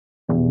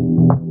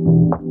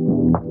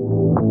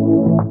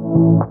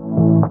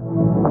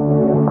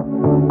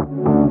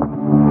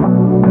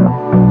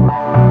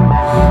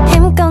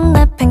힘껏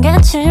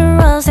내팽개친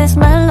roses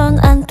말론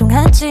안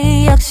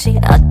통하지. 역시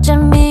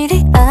어쩜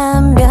이리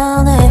안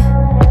변해.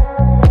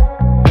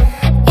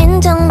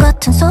 인정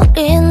같은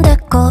소리인데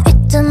꼭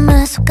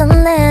이쯤에서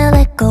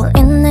끝내고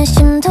있는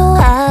심도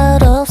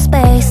out of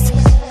space.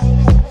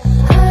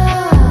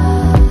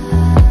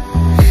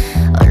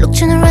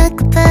 얼룩주는 red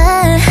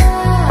carpet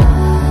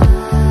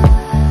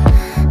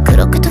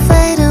그렇게도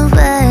fade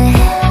away.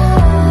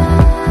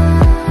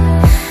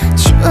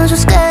 지워줘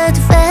scared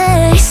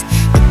face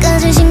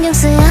끝까지 신경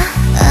쓰여.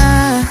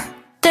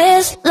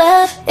 This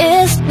love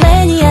is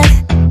maniac,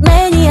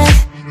 maniac,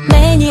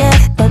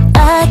 maniac. But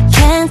I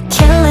can't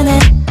killing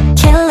it,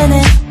 killing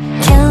it,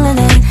 killing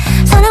it.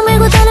 사랑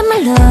말고 다른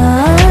말로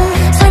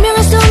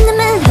설명할 수 없는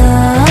멜로.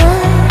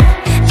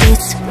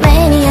 It's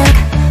maniac,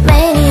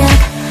 maniac,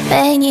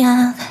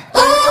 maniac.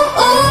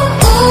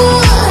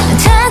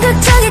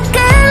 자극적인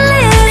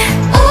끌림.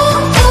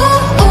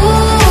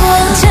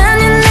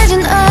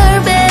 잔인해진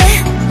orbit.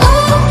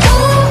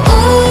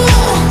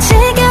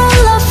 지겨운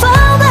love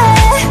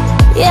orbit.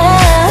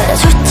 Yeah.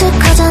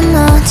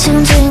 솔직하잖아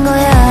지금 주인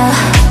거야.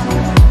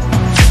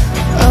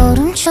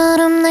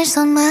 얼음처럼 날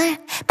선말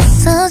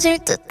부서질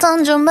듯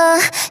던져봐.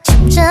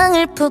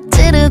 심장을 푹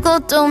찌르고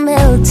또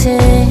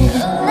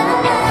melted.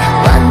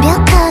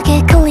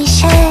 완벽하게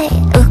클리셰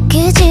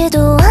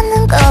웃기지도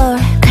않는 걸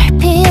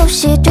갈피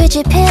없이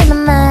뒤집히는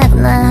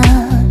말구나.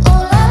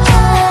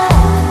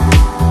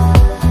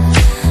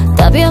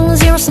 답이 없는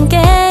zero sum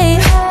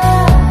game.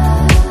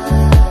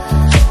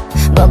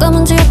 뭐가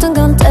문제였던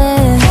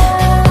건데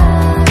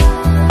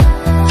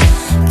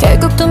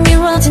결국 또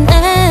미뤄진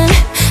end.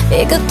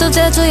 이것도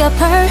재주야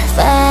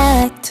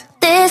perfect.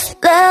 This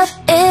love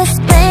is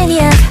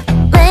maniac,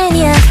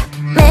 maniac,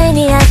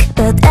 maniac.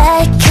 But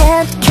I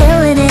can't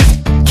killing it,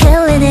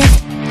 killing it,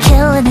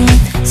 killing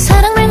it.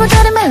 사랑 말고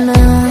다른 말로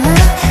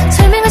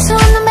설명할 수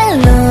없는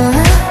멜로.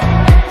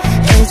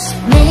 It's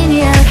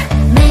maniac,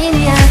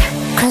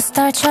 maniac.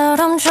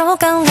 크리스탈처럼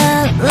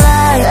조각난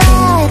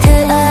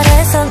light.